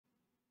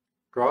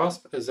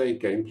Grasp is a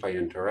gameplay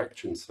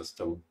interaction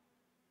system.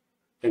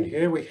 And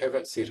here we have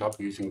it set up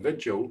using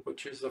Vigil,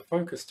 which is a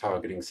focus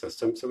targeting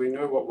system, so we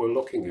know what we're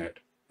looking at.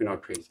 When I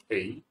press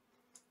E,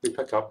 we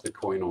pick up the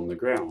coin on the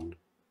ground.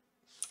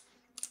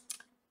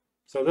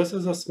 So this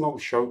is a small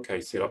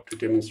showcase set up to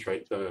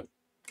demonstrate the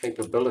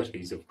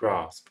capabilities of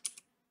Grasp.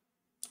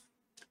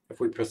 If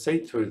we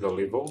proceed through the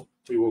level,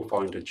 we will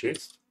find a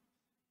chest,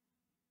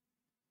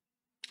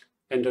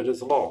 and it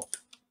is locked.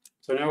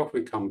 So now if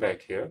we come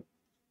back here,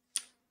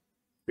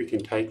 we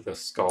can take the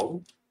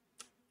skull,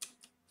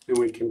 and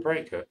we can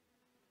break it,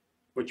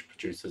 which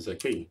produces a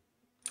key.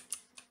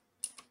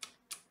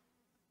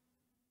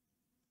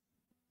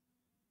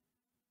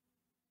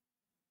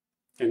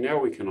 And now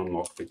we can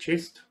unlock the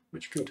chest,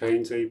 which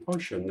contains a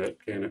potion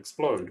that can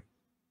explode.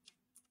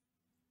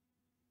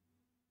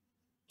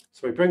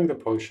 So we bring the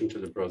potion to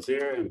the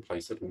brazier and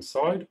place it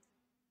inside,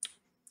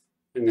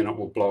 and then it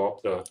will blow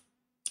up the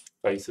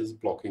faces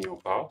blocking our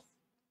path.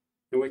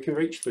 And we can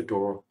reach the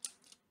door,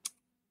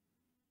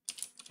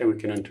 and we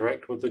can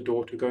interact with the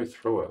door to go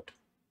through it.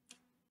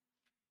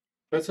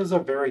 This is a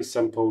very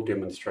simple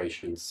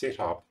demonstration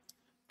setup,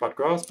 but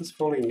Grasp is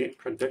fully net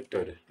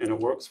predicted, and it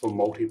works for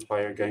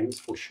multiplayer games,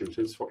 for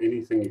shooters, for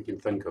anything you can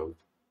think of.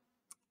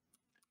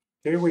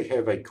 Here we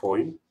have a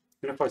coin,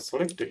 and if I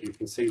select it, you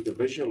can see the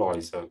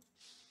visualizer.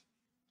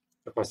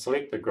 If I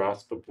select the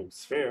graspable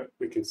sphere,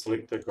 we can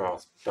select the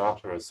grasp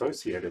data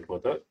associated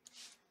with it,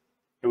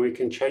 and we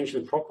can change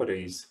the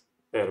properties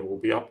that will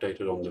be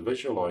updated on the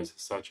visualizer,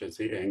 such as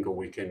the angle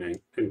we can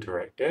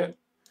interact at,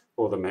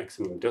 or the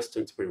maximum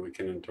distance where we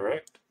can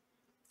interact,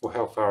 or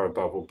how far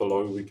above or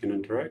below we can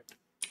interact,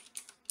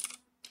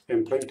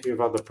 and plenty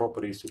of other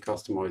properties to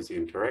customize the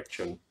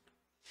interaction.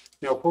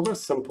 Now for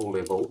this simple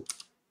level,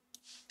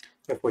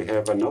 if we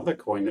have another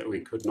coin that we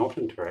could not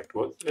interact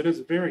with, it is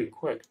very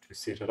quick to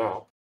set it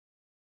up.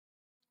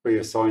 We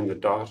assign the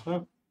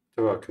data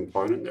to a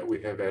component that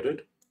we have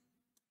added,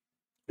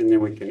 and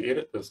then we can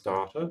edit this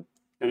data,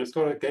 and it's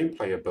got a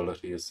gameplay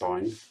ability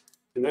assigned,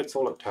 and that's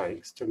all it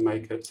takes to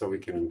make it so we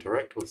can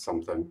interact with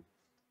something.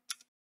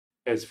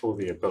 As for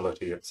the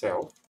ability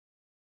itself,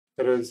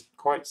 it is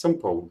quite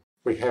simple.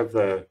 We have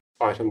the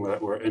item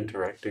that we're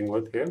interacting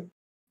with here,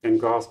 and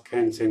Grasp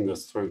can send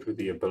this through to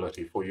the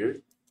ability for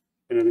you.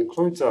 And it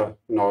includes a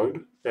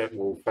node that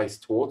will face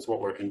towards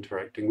what we're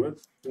interacting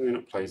with, and then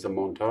it plays a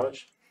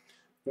montage.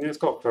 And it's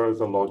got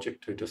further logic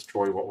to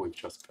destroy what we've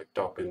just picked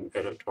up and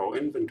add it to our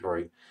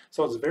inventory.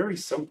 So it's very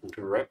simple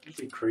to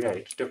rapidly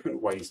create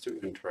different ways to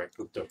interact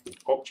with different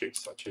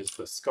objects, such as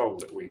the skull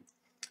that we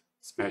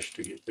smashed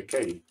to get the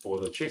key, or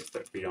the chest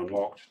that we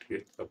unlocked to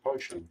get the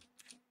potion.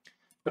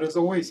 But it's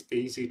always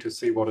easy to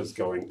see what is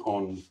going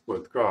on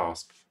with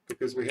Grasp,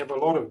 because we have a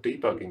lot of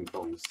debugging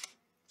tools.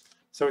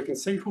 So we can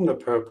see from the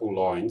purple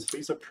lines,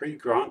 these are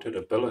pre-granted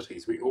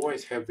abilities. We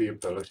always have the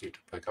ability to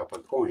pick up a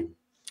coin.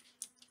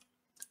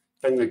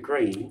 And the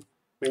green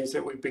means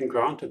that we've been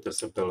granted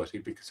this ability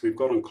because we've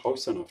gotten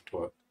close enough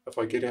to it. If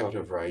I get out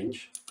of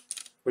range,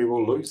 we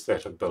will lose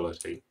that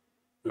ability.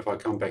 If I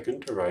come back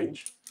into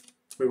range,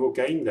 we will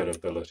gain that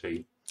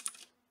ability.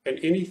 And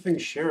anything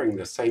sharing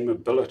the same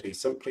ability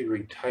simply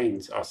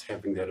retains us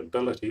having that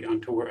ability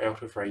until we're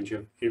out of range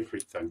of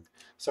everything.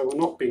 So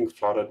we're not being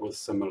flooded with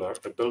similar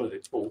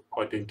abilities or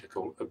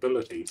identical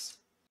abilities.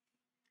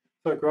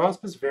 So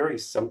Grasp is very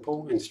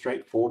simple and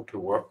straightforward to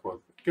work with.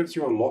 It gives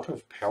you a lot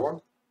of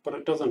power, but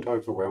it doesn't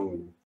overwhelm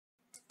you.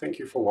 Thank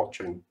you for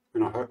watching,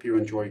 and I hope you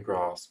enjoy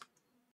Grasp.